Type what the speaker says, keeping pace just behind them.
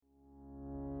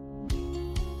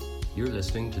You're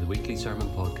listening to the weekly sermon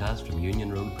podcast from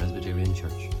Union Road Presbyterian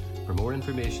Church. For more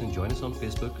information, join us on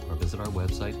Facebook or visit our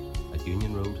website at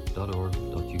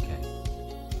unionroad.org.uk.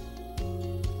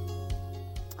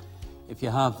 If you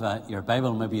have your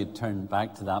Bible, maybe you'd turn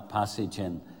back to that passage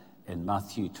in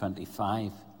Matthew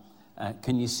 25.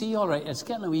 Can you see all right? It's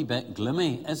getting a wee bit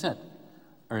gloomy, is it?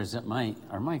 Or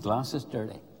are my glasses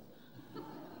dirty?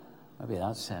 Maybe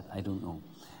that's it, I don't know.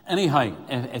 Anyhow,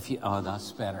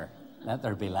 that's better. Let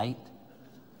there be light.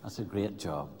 That's a great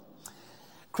job.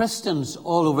 Christians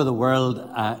all over the world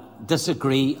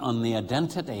disagree on the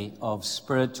identity of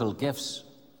spiritual gifts.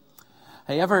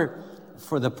 However,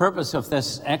 for the purpose of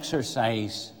this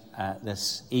exercise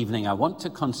this evening, I want to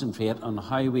concentrate on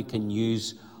how we can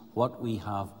use what we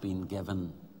have been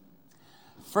given.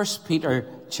 1 Peter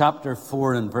chapter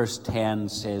 4 and verse 10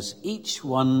 says, "Each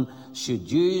one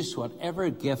should use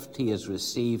whatever gift he has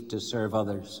received to serve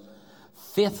others,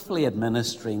 faithfully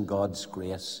administering God's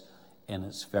grace in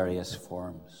its various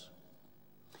forms."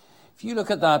 If you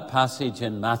look at that passage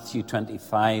in Matthew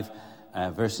 25,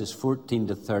 verses 14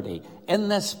 to 30, in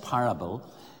this parable,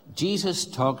 Jesus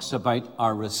talks about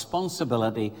our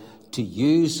responsibility to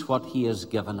use what he has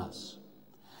given us.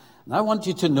 And I want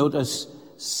you to notice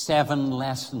 7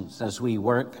 lessons as we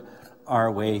work our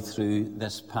way through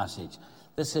this passage.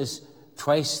 This is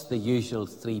twice the usual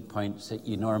 3 points that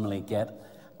you normally get,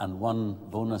 and one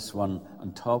bonus one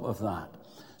on top of that.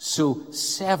 So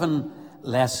 7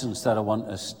 lessons that I want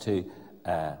us to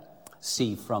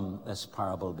see from this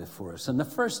parable before us. And the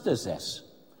first is this: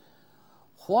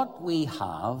 what we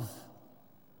have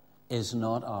is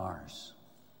not ours.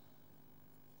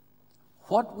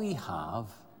 What we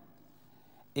have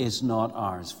is not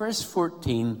ours. Verse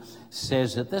 14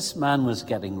 says that this man was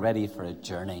getting ready for a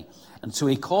journey. And so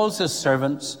he calls his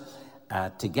servants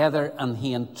together and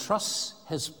he entrusts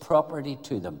his property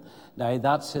to them. Now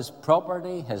that's his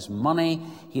property, his money.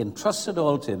 He entrusts it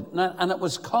all to him. Now, and it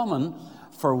was common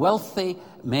for wealthy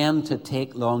men to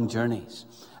take long journeys.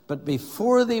 But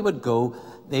before they would go,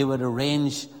 they would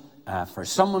arrange for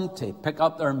someone to pick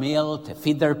up their meal, to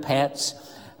feed their pets.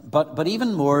 But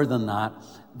even more than that,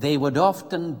 they would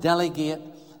often delegate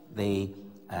the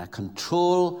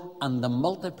control and the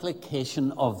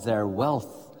multiplication of their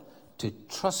wealth to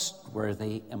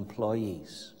trustworthy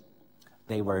employees.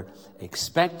 They were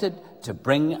expected to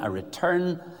bring a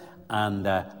return and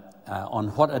on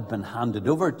what had been handed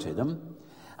over to them.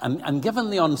 And given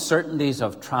the uncertainties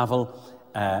of travel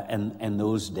in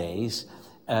those days,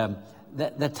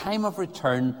 the time of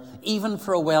return, even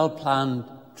for a well-planned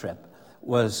trip,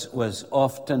 was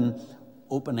often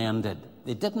open-ended.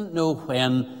 They didn't know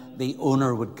when the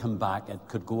owner would come back. It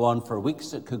could go on for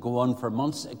weeks, it could go on for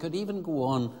months, it could even go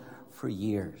on for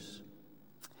years.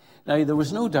 Now, there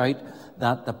was no doubt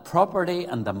that the property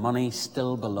and the money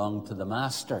still belonged to the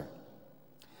master.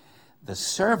 The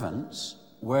servants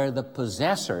were the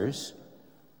possessors,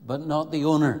 but not the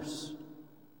owners.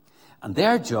 And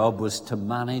their job was to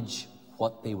manage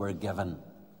what they were given.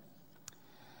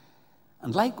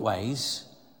 And likewise,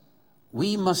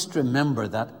 we must remember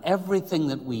that everything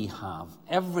that we have,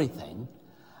 everything,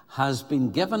 has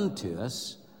been given to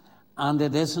us, and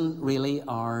it isn't really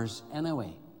ours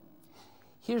anyway.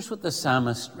 Here's what the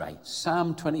psalmist writes,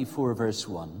 Psalm 24, verse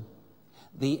 1.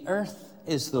 "The earth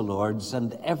is the Lord's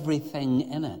and everything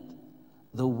in it,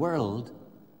 the world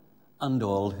and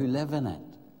all who live in it."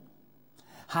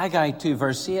 Haggai 2,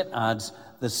 verse 8 adds,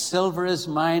 "The silver is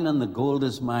mine and the gold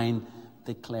is mine,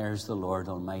 declares the Lord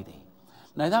Almighty."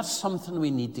 Now that's something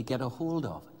we need to get a hold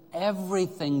of.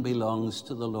 Everything belongs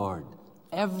to the Lord.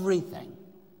 Everything.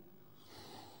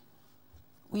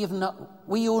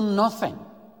 We own nothing.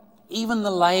 Even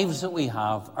the lives that we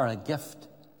have are a gift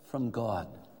from God.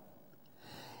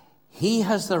 He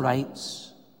has the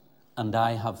rights and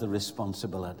I have the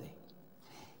responsibility.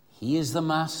 He is the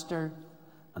master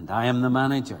and I am the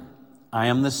manager. I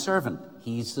am the servant.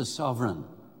 He's the sovereign.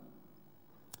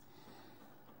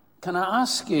 Can I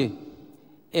ask you,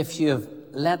 if you've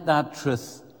let that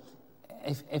truth,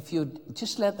 if you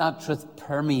just let that truth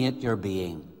permeate your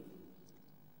being,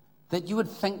 that you would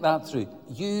think that through.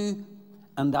 You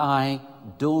and I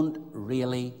don't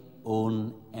really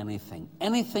own anything.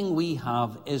 Anything we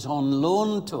have is on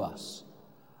loan to us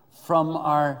from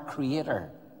our Creator,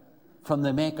 from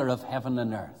the Maker of heaven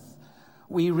and earth.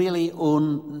 We really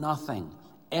own nothing.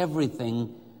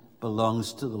 Everything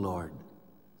belongs to the Lord.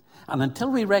 And until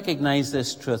we recognize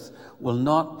this truth, we'll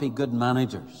not be good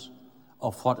managers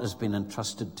of what has been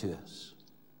entrusted to us.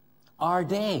 Our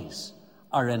days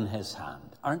are in his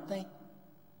hand, aren't they?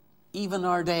 Even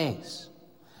our days.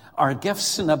 Our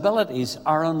gifts and abilities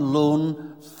are on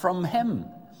loan from him.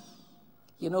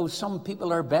 Some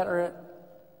people are better at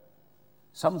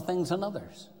some things than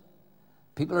others.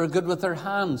 People are good with their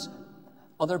hands.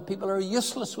 Other people are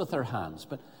useless with their hands,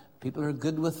 but people are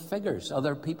good with figures.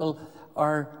 Other people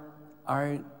are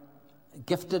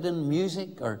gifted in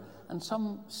music, and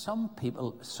some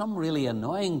people, some really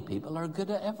annoying people, are good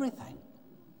at everything.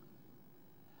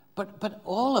 But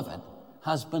all of it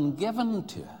has been given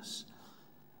to us.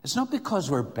 It's not because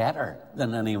we're better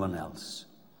than anyone else.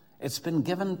 It's been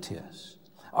given to us.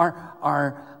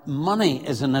 Our money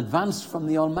is an advance from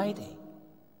the Almighty.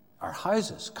 Our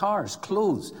houses, cars,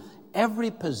 clothes,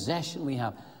 every possession we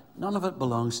have, none of it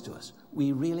belongs to us.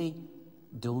 We really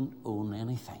don't own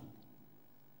anything.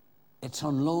 It's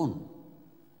on loan.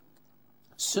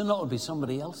 Soon it will be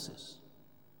somebody else's.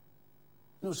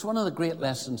 It's one of the great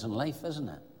lessons in life, isn't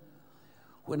it?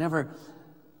 Whenever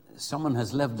someone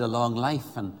has lived a long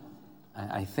life, and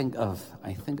I think of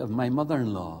my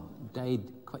mother-in-law,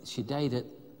 she died at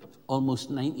almost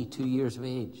 92 years of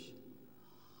age.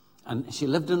 And she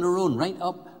lived on her own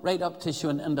right up till she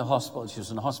went into hospital. She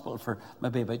was in hospital for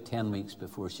maybe about 10 weeks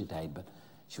before she died, but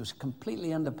she was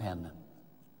completely independent.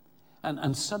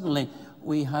 And suddenly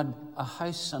we had a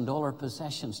house and all our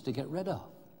possessions to get rid of.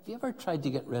 Have you ever tried to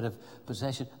get rid of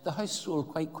possessions? The house sold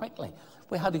quite quickly.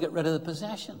 We had to get rid of the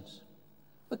possessions.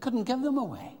 We couldn't give them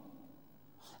away.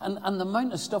 And the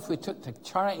amount of stuff we took to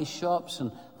charity shops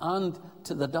and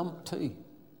to the dump too.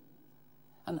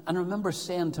 And I remember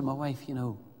saying to my wife,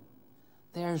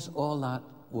 there's all that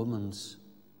woman's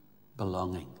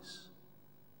belongings.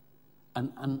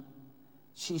 And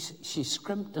she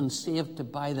scrimped and saved to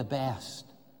buy the best.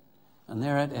 And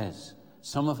there it is.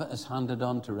 Some of it is handed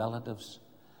on to relatives.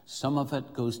 Some of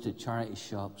it goes to charity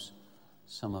shops.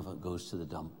 Some of it goes to the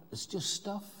dump. It's just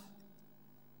stuff.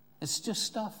 It's just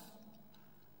stuff.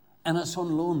 And it's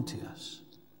on loan to us.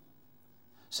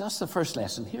 So that's the first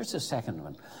lesson. Here's the second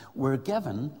one. We're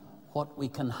given what we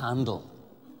can handle.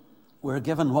 We're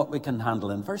given what we can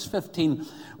handle. In verse 15,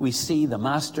 we see the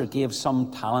master gave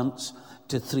some talents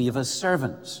to 3 of his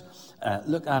servants.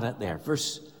 Look at it there.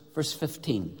 Verse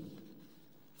 15.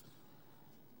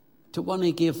 To one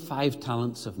he gave 5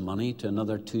 talents of money, to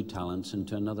another 2 talents, and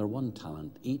to another 1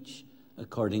 talent, each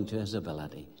according to his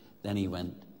ability. Then he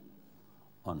went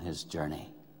on his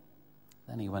journey.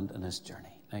 Now,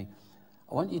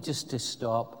 I want you just to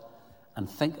stop and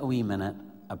think a wee minute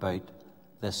about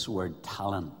this word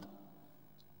talent.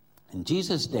 In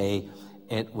Jesus' day,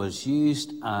 it was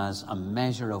used as a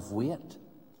measure of weight,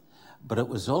 but it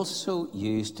was also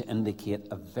used to indicate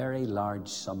a very large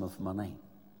sum of money.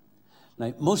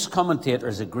 Now, most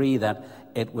commentators agree that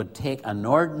it would take an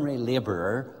ordinary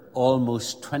laborer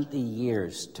almost 20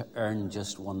 years to earn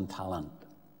just 1 talent.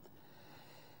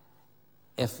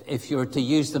 If you were to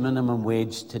use the minimum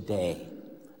wage today,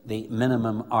 the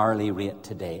minimum hourly rate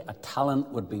today, a talent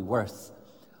would be worth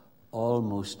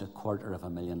almost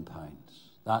 £250,000.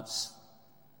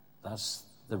 That's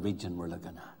the region we're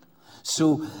looking at.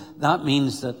 So that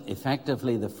means that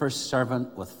effectively the first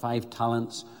servant with 5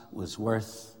 talents was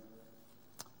worth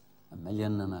 £1.25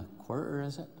 million,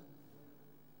 is it?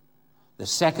 The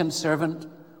second servant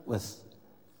with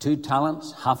 2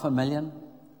 talents, £500,000.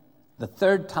 The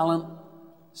third talent,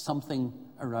 something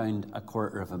around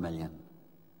 £250,000.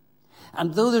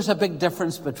 And though there's a big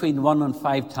difference between 1 and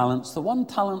 5 talents, the 1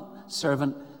 talent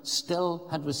servant still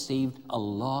had received a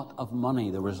lot of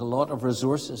money. There was a lot of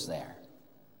resources there.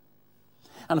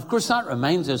 And of course that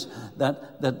reminds us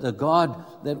that the God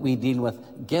that we deal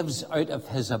with gives out of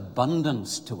his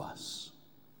abundance to us.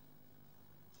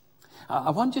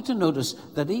 I want you to notice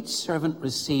that each servant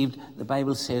received, the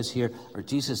Bible says here, or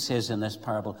Jesus says in this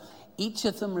parable, each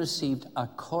of them received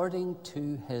according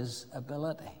to his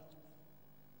ability.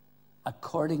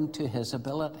 According to his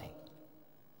ability.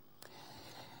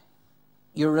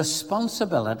 Your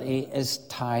responsibility is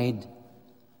tied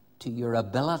to your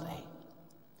ability.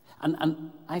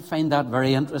 And I find that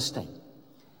very interesting.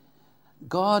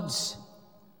 God's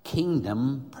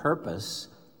kingdom purpose,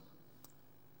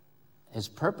 his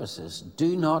purposes,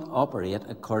 do not operate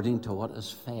according to what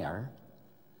is fair,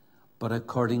 but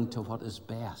according to what is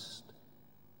best.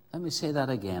 Let me say that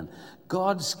again.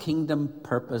 God's kingdom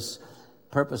purposes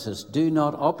do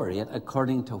not operate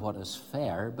according to what is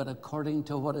fair, but according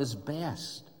to what is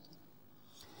best.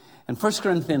 In 1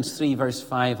 Corinthians 3, verse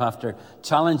 5, after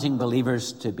challenging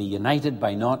believers to be united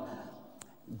by not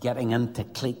getting into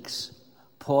cliques,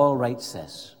 Paul writes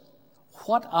this: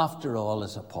 what, after all,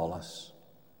 is Apollos?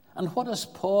 And what is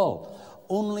Paul?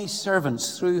 Only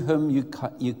servants through whom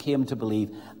you came to believe,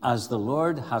 as the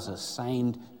Lord has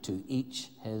assigned to each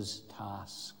his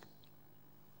task.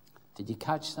 Did you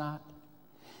catch that?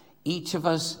 Each of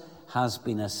us has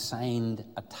been assigned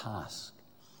a task.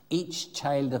 Each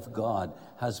child of God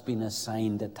has been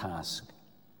assigned a task.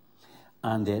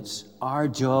 And it's our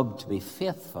job to be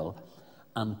faithful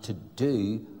and to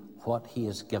do what he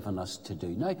has given us to do.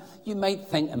 Now, you might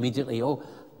think immediately, oh,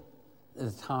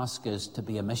 the task is to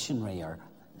be a missionary, or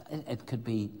it could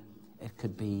be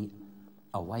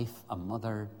a wife, a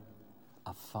mother,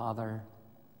 a father.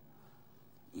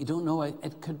 You don't know,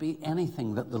 it could be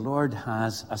anything that the Lord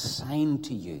has assigned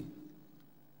to you.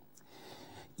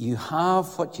 You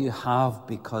have what you have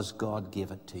because God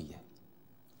gave it to you.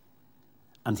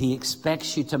 And he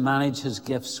expects you to manage his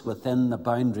gifts within the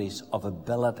boundaries of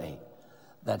ability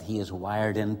that he has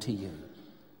wired into you.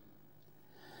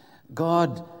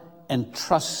 God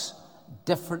entrusts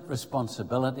different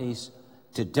responsibilities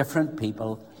to different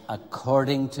people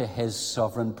according to his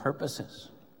sovereign purposes.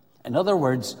 In other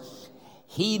words,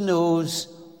 he knows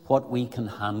what we can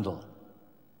handle.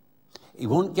 He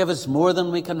won't give us more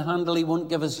than we can handle. He won't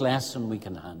give us less than we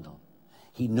can handle.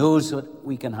 He knows what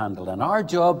we can handle. And our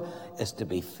job is to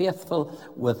be faithful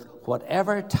with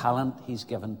whatever talent he's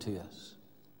given to us.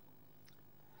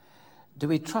 Do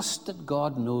we trust that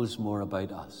God knows more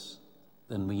about us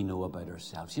than we know about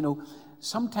ourselves? You know,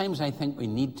 sometimes I think we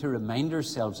need to remind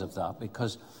ourselves of that,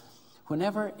 because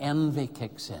whenever envy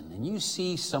kicks in and you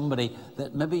see somebody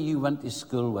that maybe you went to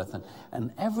school with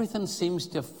and everything seems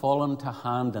to have fallen to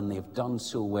hand and they've done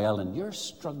so well and you're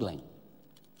struggling,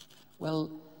 well,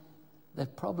 the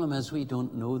problem is we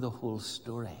don't know the whole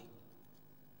story,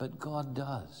 but God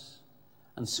does.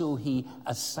 And so he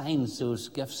assigns those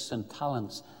gifts and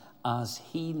talents as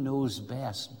he knows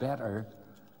best, better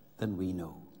than we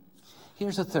know.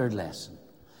 Here's a third lesson.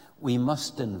 We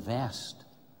must invest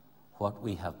what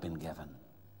we have been given.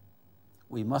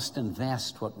 We must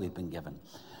invest what we've been given.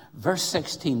 Verse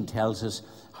 16 tells us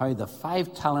how the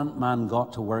 5-talent man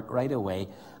got to work right away,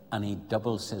 and he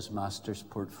doubles his master's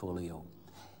portfolio.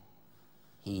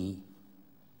 He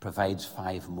provides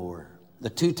 5 more. The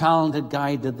 2-talented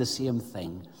guy did the same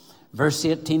thing. Verse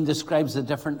 18 describes the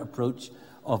different approach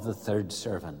of the third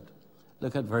servant.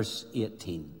 Look at verse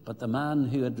 18. But the man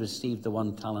who had received the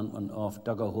 1 talent went off,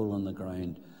 dug a hole in the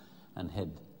ground, and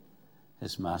hid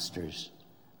his master's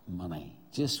money.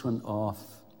 Just went off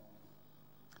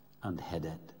and hid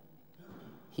it.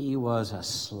 He was a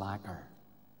slacker.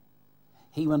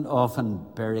 He went off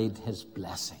and buried his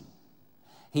blessing.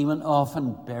 He went off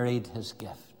and buried his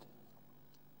gift.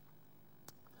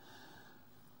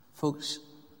 Folks,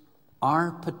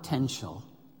 our potential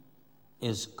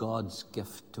is God's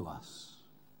gift to us.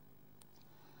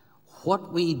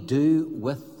 What we do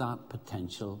with that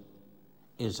potential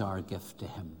is our gift to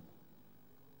him.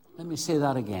 Let me say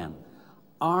that again.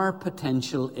 Our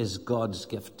potential is God's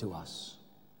gift to us.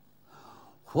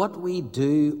 What we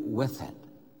do with it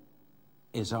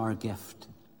is our gift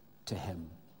to him.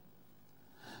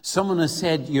 Someone has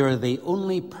said, you're the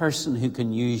only person who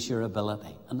can use your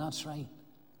ability. And that's right.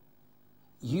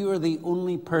 You are the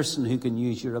only person who can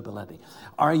use your ability.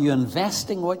 Are you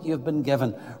investing what you've been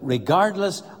given,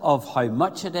 regardless of how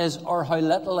much it is or how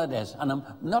little it is? And I'm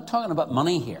not talking about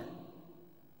money here.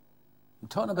 I'm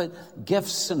talking about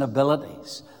gifts and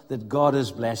abilities that God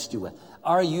has blessed you with.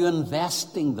 Are you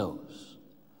investing those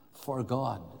for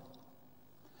God?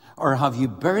 Or have you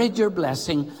buried your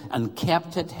blessing and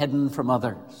kept it hidden from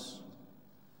others?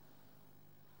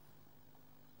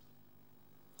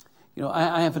 You know,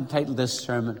 I have entitled this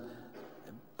sermon,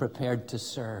 Prepared to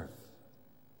Serve.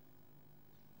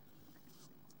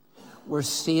 We're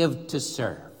saved to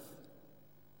serve.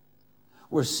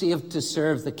 We're saved to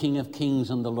serve the King of Kings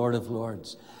and the Lord of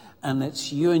Lords. And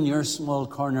it's you in your small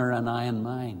corner and I in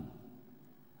mine.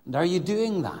 And are you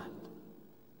doing that?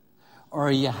 Or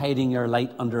are you hiding your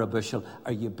light under a bushel?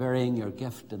 Are you burying your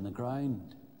gift in the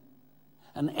ground?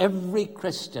 And every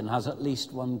Christian has at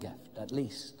least one gift, at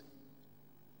least.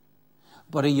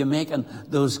 But are you making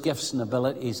those gifts and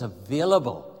abilities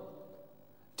available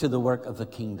to the work of the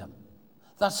kingdom?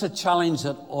 That's a challenge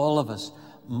that all of us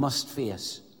must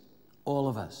face. All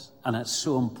of us. And it's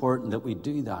so important that we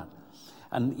do that.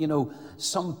 And, you know,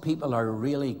 some people are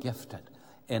really gifted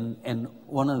in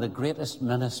one of the greatest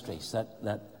ministries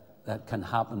that can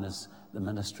happen is the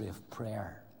ministry of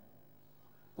prayer.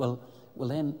 Well,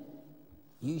 then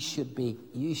you should be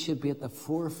at the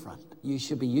forefront. You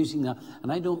should be using that.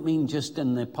 And I don't mean just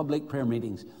in the public prayer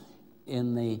meetings,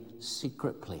 in the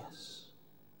secret place,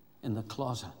 in the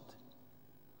closet.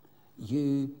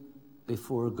 You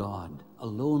before God,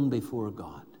 alone before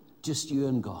God, just you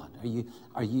and God.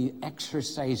 Are you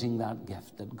exercising that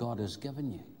gift that God has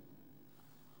given you?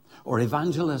 Or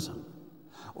evangelism,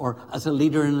 or as a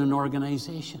leader in an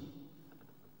organization.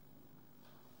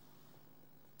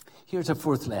 Here's a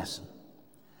fourth lesson.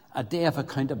 A day of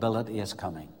accountability is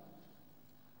coming.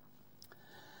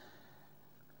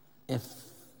 If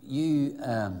you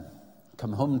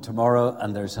come home tomorrow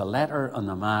and there's a letter on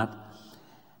the mat,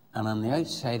 and on the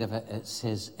outside of it, it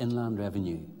says Inland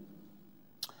Revenue.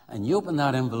 And you open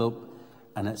that envelope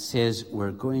and it says,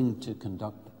 we're going to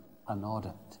conduct an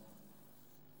audit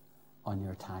on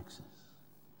your taxes.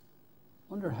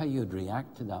 Wonder how you'd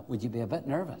react to that. Would you be a bit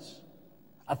nervous?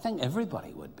 I think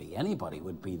everybody would be. Anybody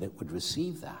would be that would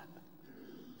receive that.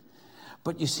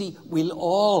 But you see, we'll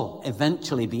all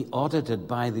eventually be audited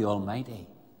by the Almighty.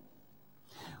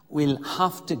 We'll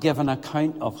have to give an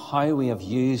account of how we have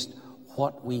used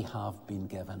what we have been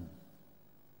given.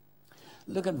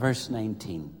 Look at verse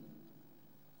 19.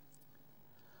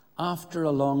 After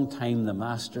a long time, the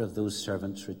master of those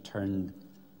servants returned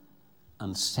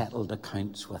and settled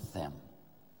accounts with them.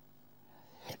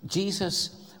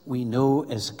 Jesus, we know,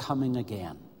 is coming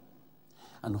again.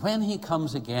 And when he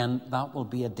comes again, that will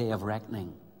be a day of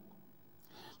reckoning.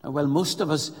 Now, while most of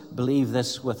us believe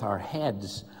this with our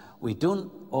heads, we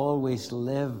don't always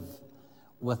live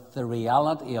with the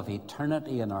reality of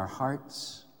eternity in our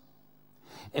hearts.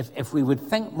 If we would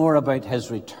think more about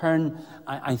his return,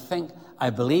 I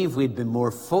believe we'd be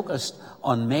more focused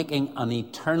on making an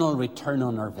eternal return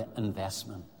on our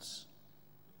investments.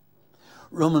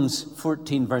 Romans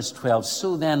 14, verse 12.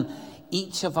 So then,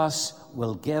 each of us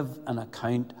will give an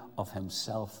account of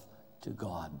himself to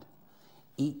God.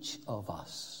 Each of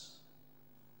us.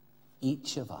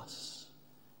 Each of us.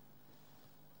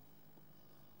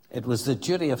 It was the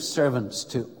duty of servants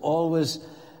to always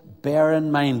bear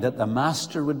in mind that the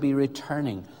master would be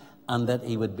returning and that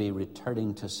he would be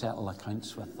returning to settle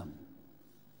accounts with them.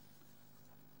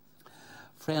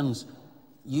 Friends,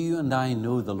 you and I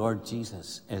know the Lord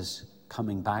Jesus is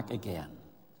coming back again.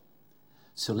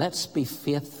 So let's be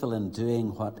faithful in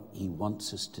doing what he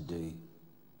wants us to do.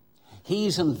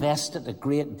 He's invested a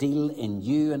great deal in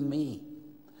you and me.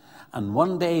 And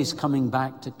one day he's coming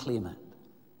back to claim it.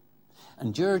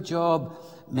 And your job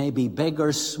may be big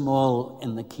or small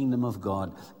in the kingdom of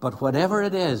God. But whatever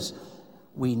it is,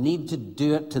 we need to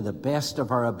do it to the best of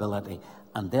our ability.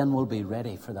 And then we'll be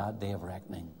ready for that day of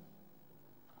reckoning.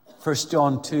 1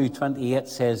 John 2:28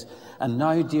 says, and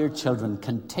now, dear children,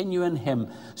 continue in him,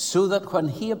 so that when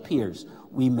he appears,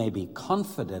 we may be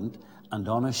confident and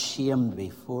unashamed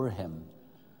before him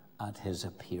at his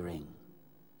appearing.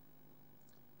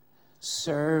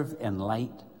 Serve in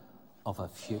light of a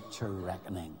future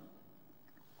reckoning.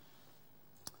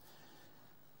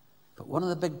 But one of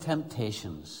the big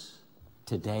temptations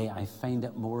today, I find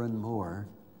it more and more,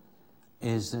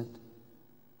 is that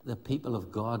the people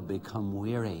of God become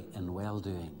weary in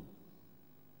well-doing.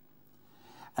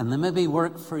 And they maybe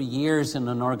work for years in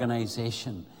an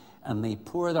organization, and they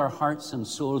pour their hearts and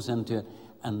souls into it,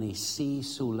 and they see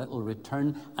so little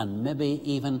return, and maybe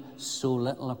even so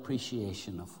little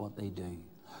appreciation of what they do.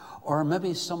 Or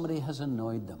maybe somebody has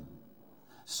annoyed them.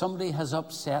 Somebody has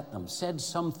upset them, said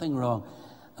something wrong.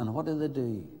 And what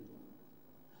do?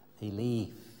 They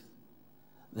leave.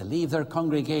 They leave their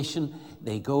congregation,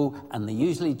 they go, and they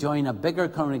usually join a bigger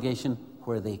congregation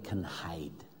where they can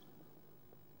hide.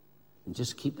 And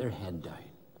just keep their head down.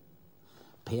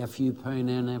 Pay a few pound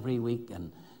in every week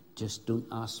and just don't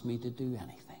ask me to do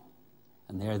anything.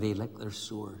 And there they lick their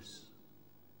sores.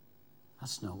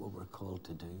 That's not what we're called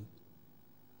to do.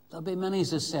 There'll be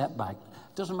many's a setback.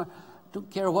 Doesn't matter.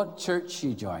 Don't care what church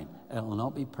you join. It'll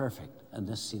not be perfect in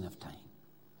this scene of time.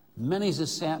 Many's a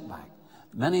setback.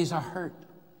 Many's a hurt.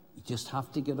 You just have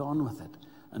to get on with it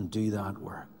and do that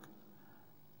work.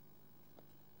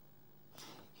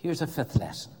 Here's a fifth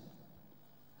lesson.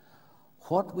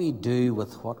 What we do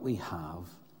with what we have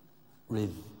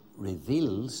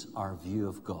reveals our view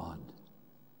of God.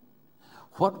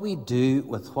 What we do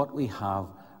with what we have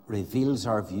reveals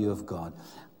our view of God.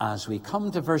 As we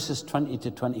come to verses 20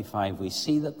 to 25, we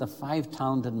see that the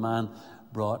 5-talented man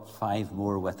brought 5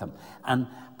 more with him.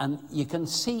 And you can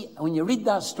see, when you read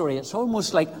that story, it's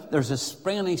almost like there's a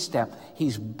spring in his step.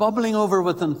 He's bubbling over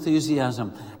with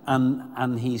enthusiasm,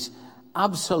 and he's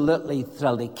absolutely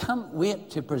thrilled. He can't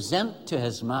wait to present to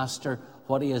his master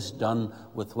what he has done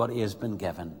with what he has been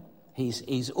given.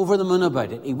 He's over the moon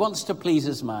about it. He wants to please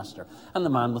his master. And the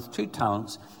man with 2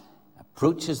 talents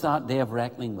approaches that day of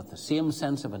reckoning with the same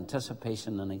sense of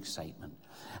anticipation and excitement.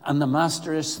 And the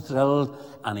master is thrilled,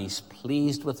 and he's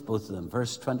pleased with both of them.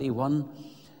 Verse 21,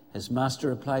 his master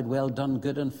replied, well done,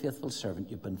 good and faithful servant.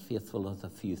 You've been faithful with a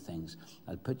few things.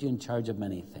 I'll put you in charge of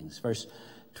many things. Verse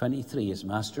 23, his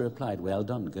master replied, well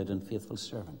done, good and faithful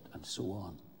servant, and so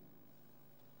on.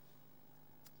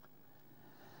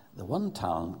 The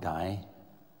 1-talent guy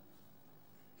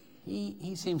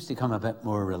he seems to come a bit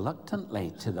more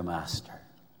reluctantly to the master.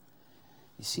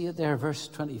 You see it there, verse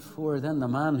 24. Then the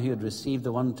man who had received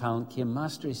the 1 talent came.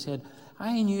 Master, he said,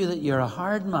 I knew that you're a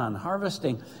hard man,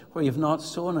 harvesting where you've not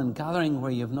sown and gathering where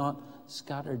you've not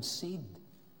scattered seed.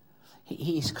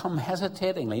 He's come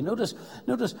hesitatingly. Notice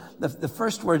the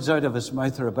first words out of his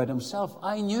mouth are about himself.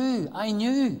 I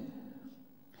knew.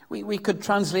 We could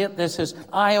translate this as,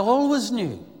 I always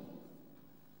knew.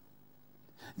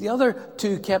 The other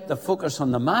two kept the focus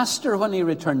on the master when he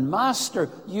returned. Master,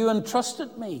 you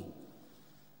entrusted me.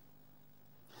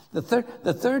 The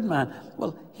third man,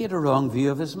 well, he had a wrong view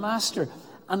of his master,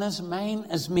 and his mind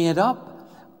is made up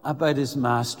about his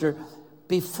master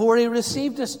before he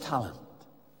received his talent.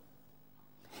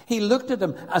 He looked at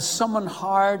him as someone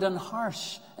hard and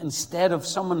harsh instead of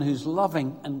someone who's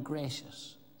loving and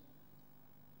gracious.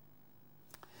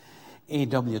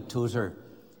 A.W. Tozer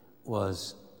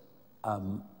was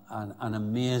an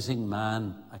amazing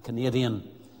man, a Canadian.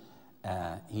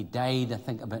 He died, I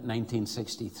think, about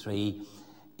 1963.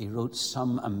 He wrote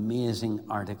some amazing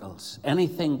articles.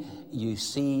 Anything you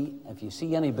see, if you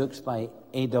see any books by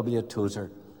A.W.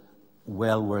 Tozer,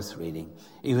 well worth reading.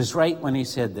 He was right when he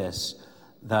said this,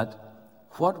 that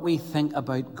what we think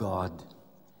about God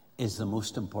is the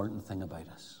most important thing about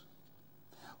us.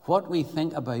 What we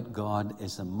think about God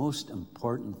is the most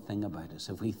important thing about us.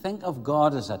 If we think of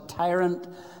God as a tyrant,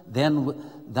 then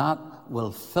that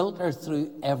will filter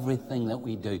through everything that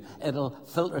we do. It'll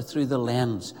filter through the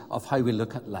lens of how we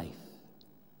look at life.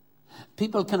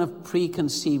 People can have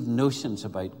preconceived notions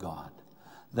about God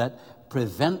that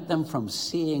prevent them from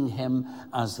seeing him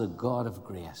as the God of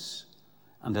grace,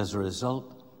 and as a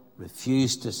result,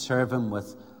 refuse to serve him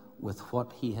with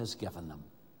what he has given them.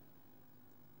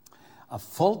 A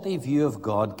faulty view of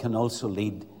God can also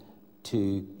lead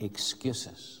to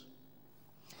excuses.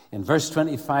 In verse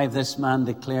 25, this man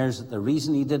declares that the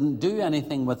reason he didn't do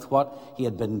anything with what he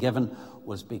had been given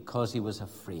was because he was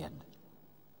afraid.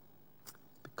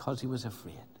 Because he was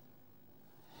afraid.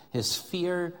 His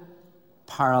fear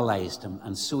paralyzed him,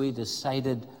 and so he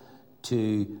decided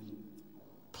to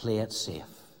play it safe.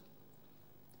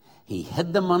 He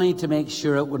hid the money to make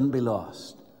sure it wouldn't be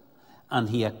lost. And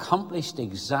he accomplished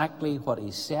exactly what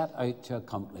he set out to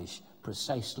accomplish,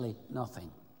 precisely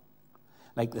nothing.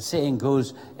 Like the saying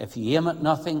goes, if you aim at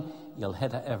nothing, you'll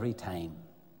hit it every time.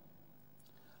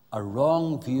 A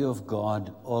wrong view of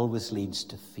God always leads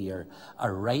to fear.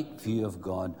 A right view of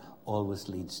God always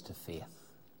leads to faith.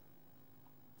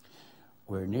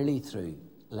 We're nearly through.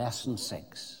 Lesson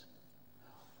 6.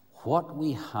 What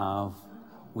we have,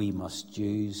 we must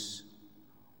use,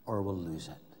 or we'll lose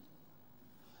it.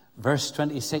 Verse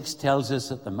 26 tells us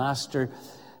that the master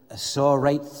saw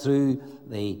right through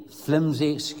the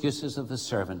flimsy excuses of the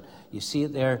servant. You see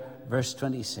it there, verse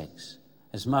 26.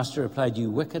 His master replied, you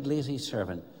wicked, lazy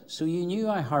servant, so you knew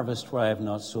I harvest where I have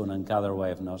not sown and gather where I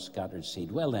have not scattered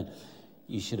seed. Well then,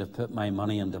 you should have put my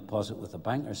money in deposit with the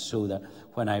bankers, so that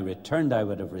when I returned I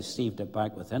would have received it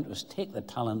back with interest. Take the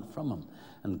talent from him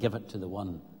and give it to the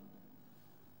one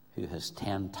who has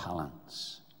 10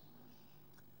 talents.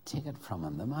 Take it from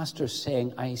him. The master's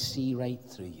saying, I see right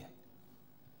through you.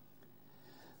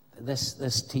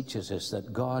 This teaches us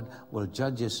that God will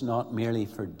judge us not merely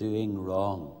for doing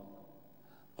wrong,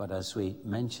 but as we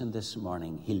mentioned this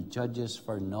morning, he'll judge us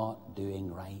for not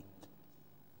doing right.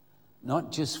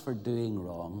 Not just for doing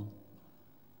wrong,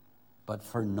 but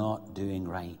for not doing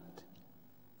right.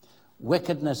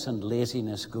 Wickedness and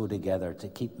laziness go together to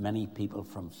keep many people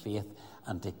from faith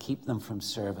and to keep them from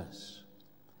service.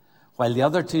 While the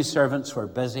other two servants were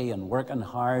busy and working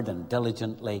hard and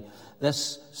diligently,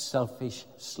 this selfish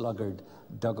sluggard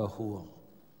dug a hole,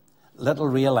 little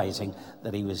realizing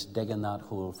that he was digging that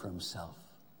hole for himself.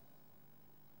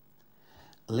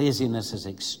 Laziness is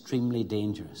extremely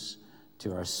dangerous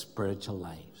to our spiritual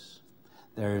lives.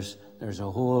 There's a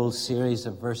whole series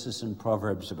of verses in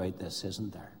Proverbs about this,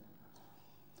 isn't there?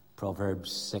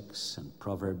 Proverbs 6 and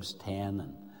Proverbs 10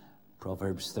 and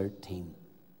Proverbs 13.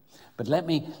 But let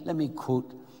me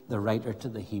quote the writer to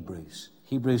the Hebrews.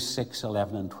 Hebrews 6,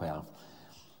 11 and 12.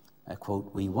 I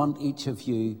quote, we want each of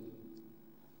you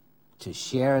to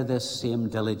share this same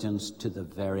diligence to the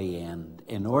very end,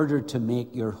 in order to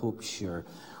make your hope sure.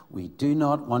 We do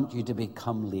not want you to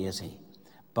become lazy,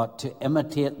 but to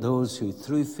imitate those who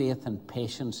through faith and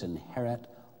patience inherit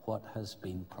what has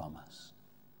been promised.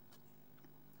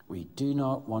 We do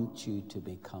not want you to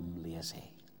become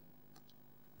lazy.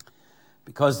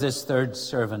 Because this third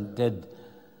servant did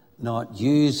not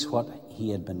use what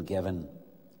he had been given,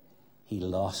 he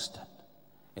lost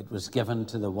it. It was given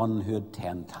to the one who had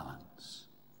 10 talents.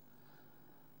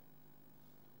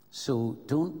 So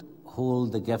don't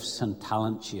hold the gifts and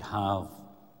talents you have,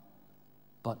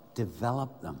 but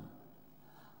develop them,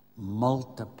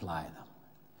 multiply them,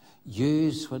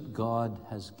 use what God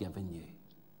has given you.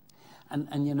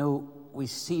 And you know, we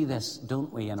see this,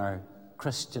 don't we, in our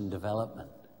Christian development.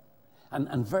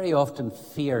 And very often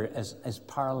fear is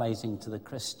paralyzing to the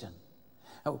Christian.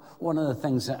 One of the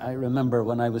things that I remember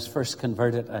when I was first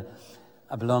converted,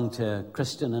 I belonged to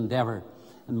Christian Endeavour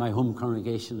in my home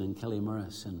congregation in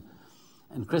Killymurris.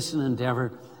 And Christian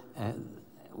Endeavour,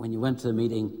 when you went to the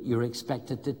meeting, you were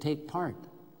expected to take part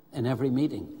in every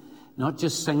meeting. Not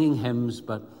just singing hymns,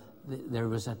 but there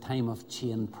was a time of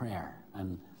chain prayer.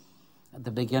 And at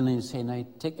the beginning, you say, now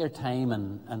take your time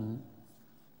and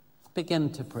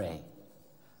begin to pray.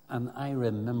 And I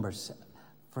remember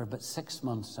for about 6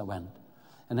 months I went.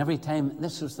 And every time,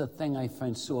 this was the thing I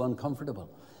found so uncomfortable.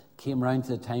 Came round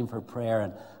to the time for prayer,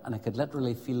 and I could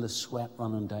literally feel the sweat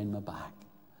running down my back.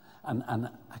 And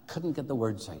I couldn't get the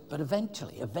words out. But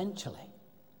eventually,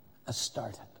 I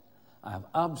started. I have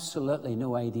absolutely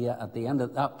no idea at the end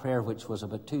of that prayer, which was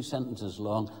about 2 sentences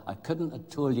long, I couldn't have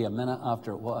told you a minute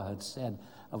after what I had said.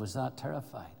 I was that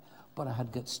terrified. But I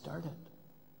had got started.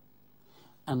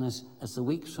 And as the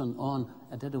weeks went on,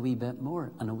 I did a wee bit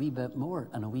more, and a wee bit more,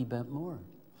 and a wee bit more.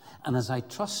 And as I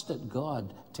trusted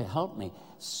God to help me,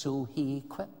 so he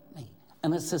equipped me.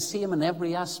 And it's the same in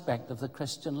every aspect of the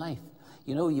Christian life.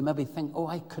 You know, you maybe think,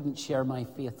 I couldn't share my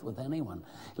faith with anyone.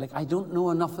 Like, I don't know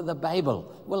enough of the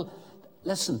Bible. Well,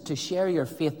 listen, to share your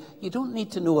faith, you don't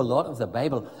need to know a lot of the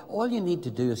Bible. All you need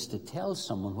to do is to tell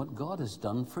someone what God has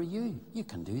done for you. You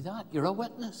can do that. You're a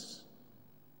witness.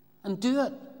 And do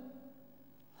it.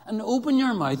 And open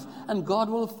your mouth, and God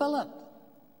will fill it.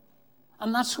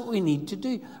 And that's what we need to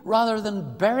do. Rather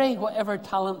than bury whatever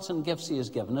talents and gifts he has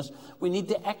given us, we need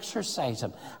to exercise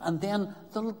them. And then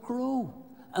they'll grow,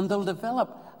 and they'll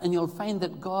develop. And you'll find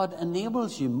that God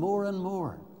enables you more and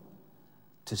more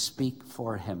to speak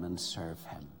for him and serve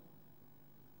him.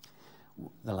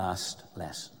 The last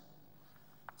lesson.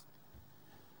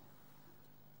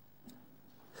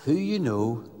 Who you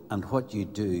know and what you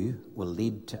do will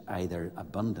lead to either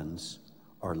abundance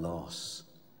or loss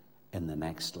in the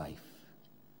next life.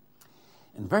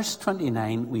 In verse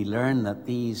 29, we learn that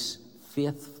those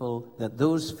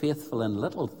faithful in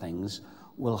little things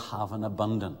will have an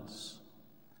abundance.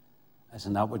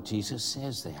 Isn't that what Jesus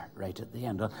says there, right at the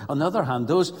end? On the other hand,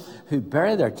 those who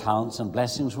bury their talents and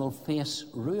blessings will face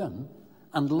ruin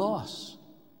and loss.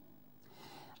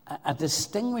 A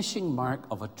distinguishing mark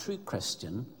of a true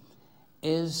Christian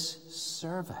is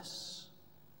service,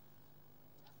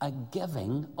 a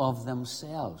giving of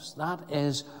themselves. That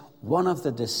is one of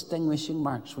the distinguishing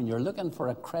marks when you're looking for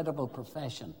a credible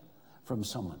profession from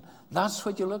someone. That's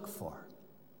what you look for.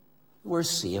 We're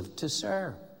saved to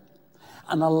serve.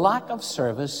 And a lack of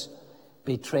service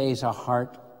betrays a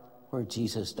heart where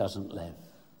Jesus doesn't live.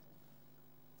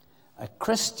 A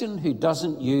Christian who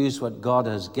doesn't use what God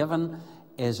has given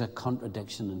is a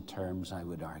contradiction in terms, I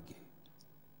would argue.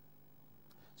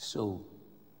 So,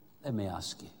 let me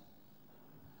ask you,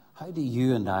 how do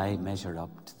you and I measure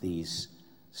up to these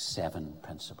 7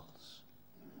 principles?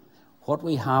 What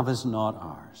we have is not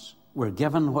ours. We're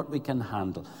given what we can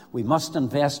handle. We must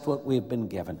invest what we've been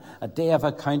given. A day of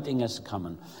accounting is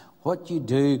coming. What you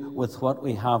do with what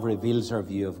we have reveals our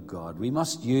view of God. We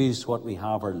must use what we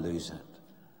have or lose it.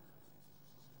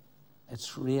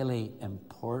 It's really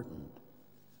important,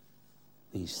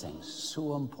 these things.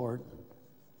 So important.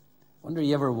 Wonder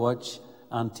you ever watch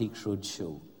Antiques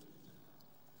Roadshow?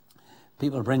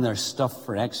 People bring their stuff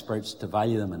for experts to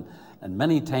value them, and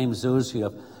many times those who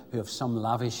have some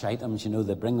lavish items,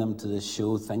 they bring them to the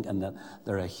show thinking that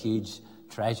they're a huge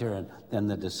treasure, and then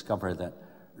they discover that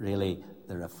really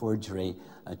they're a forgery,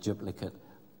 a duplicate,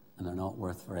 and they're not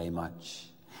worth very much.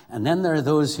 And then there are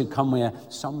those who come with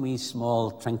some wee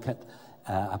small trinket,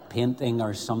 a painting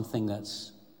or something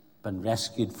that's been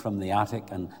rescued from the attic,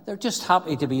 and they're just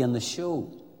happy to be in the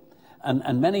show.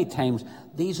 And many times,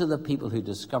 these are the people who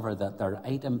discover that their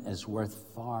item is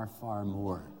worth far, far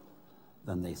more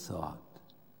than they thought.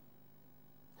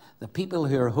 The people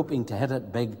who are hoping to hit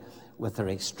it big with their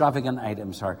extravagant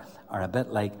items are a bit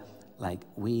like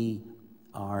we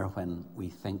are when we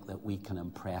think that we can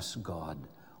impress God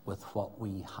with what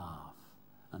we have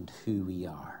and who we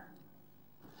are.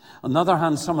 On the other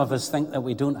hand, some of us think that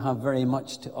we don't have very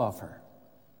much to offer.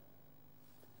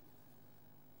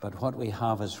 But what we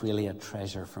have is really a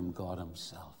treasure from God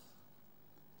himself.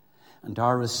 And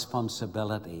our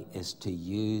responsibility is to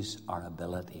use our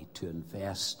ability to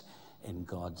invest in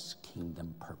God's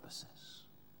kingdom purposes.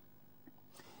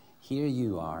 Here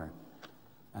you are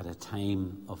at a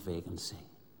time of vacancy.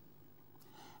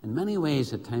 In many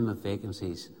ways, a time of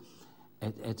vacancies,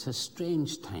 it's a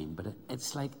strange time, but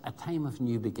it's like a time of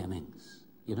new beginnings.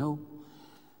 You know,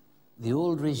 the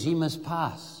old regime has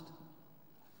passed.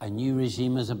 A new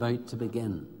regime is about to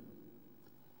begin.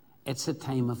 It's a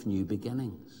time of new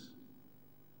beginnings.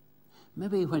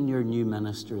 Maybe when your new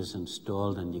minister is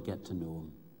installed and you get to know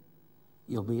him,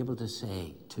 you'll be able to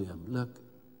say to him, look,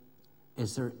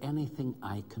 is there anything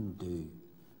I can do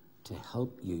to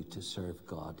help you to serve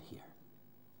God here?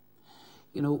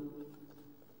 You know,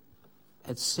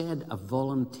 it's said a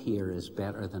volunteer is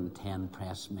better than 10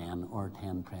 pressed men or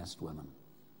 10 pressed women.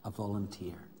 A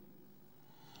volunteer.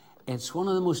 It's one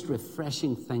of the most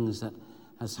refreshing things that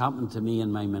has happened to me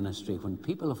in my ministry when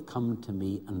people have come to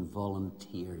me and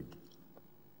volunteered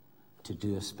to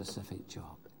do a specific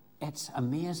job. It's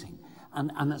amazing.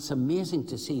 And it's amazing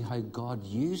to see how God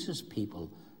uses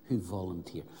people who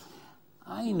volunteer.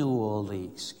 I know all the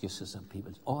excuses of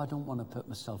people. Oh, I don't want to put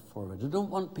myself forward. I don't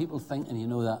want people thinking, you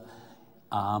know, that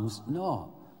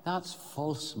no, that's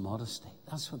false modesty.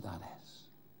 That's what that is.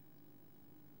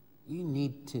 You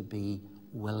need to be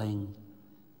willing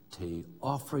to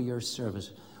offer your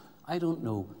service. I don't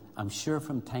know, I'm sure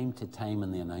from time to time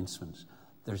in the announcements,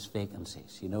 there's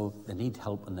vacancies. You know, they need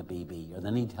help in the BB, or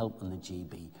they need help in the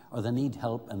GB, or they need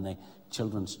help in the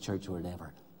children's church or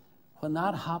whatever. When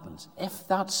that happens, if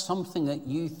that's something that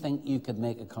you think you could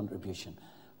make a contribution,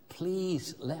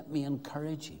 please let me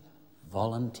encourage you.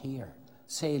 Volunteer.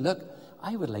 Say, look,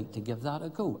 I would like to give that a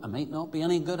go. I might not be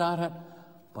any good at it,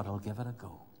 but I'll give it a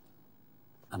go.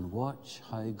 And watch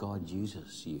how God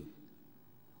uses you.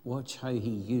 Watch how he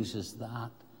uses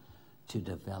that to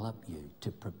develop you,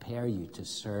 to prepare you to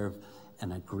serve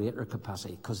in a greater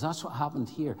capacity. Because that's what happened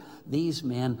here. These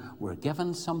men were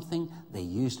given something, they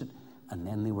used it, and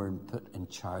then they were put in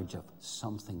charge of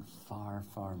something far,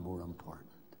 far more important.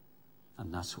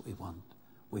 And that's what we want.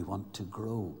 We want to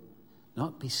grow,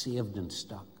 not be saved and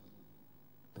stuck,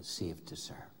 but saved to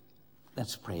serve.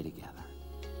 Let's pray together.